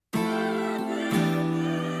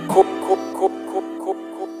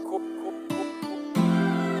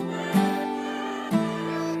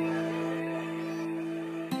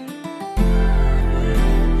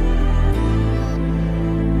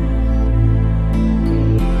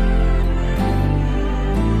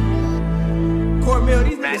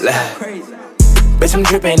Bitch, I'm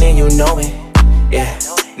drippin' and you know it. Yeah,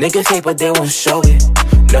 niggas hate but they won't show it.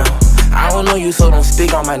 No, I don't know you, so don't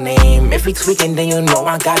speak on my name. If we tweaking, then you know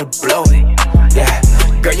I gotta blow it. Yeah,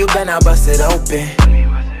 girl, you better not bust it open.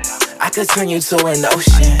 I could turn you to an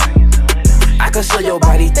ocean. I could show your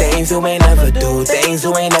body things you ain't never do, things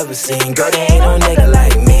you ain't never seen. Girl, there ain't no nigga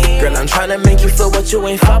like me. Girl, I'm tryna make you feel what you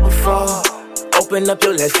ain't felt before. Open up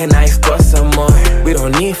your legs, can I explore some more? We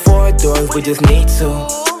don't need 4 doors, we just need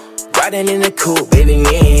 2. Riding in the coupe, baby,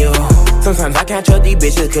 me and you. Sometimes I can't trust these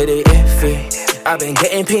bitches cause they iffy. I've been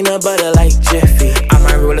getting peanut butter like Jiffy. I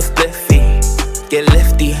might roll a spliffy, get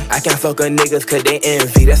lifty. I can't fuck with niggas cause they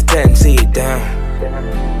envy. That's plenty down.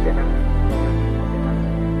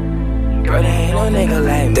 Girl, there ain't no nigga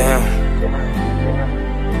like down.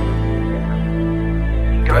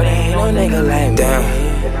 Girl, there ain't no nigga like down.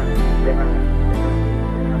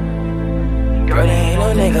 Girl, there ain't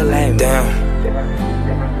no nigga like down.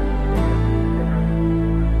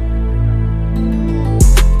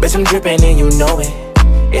 Bitch, I'm drippin' and you know it.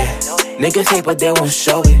 Yeah, niggas hate but they won't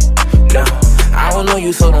show it. No, I don't know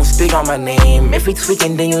you, so don't speak on my name. If we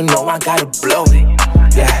tweaking, then you know I gotta blow it.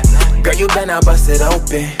 Yeah, girl, you better not bust it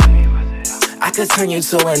open. I could turn you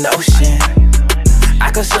to an ocean. I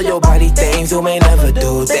could show your body things you ain't never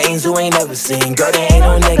do, things you ain't never seen. Girl, there ain't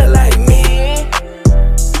no nigga like me.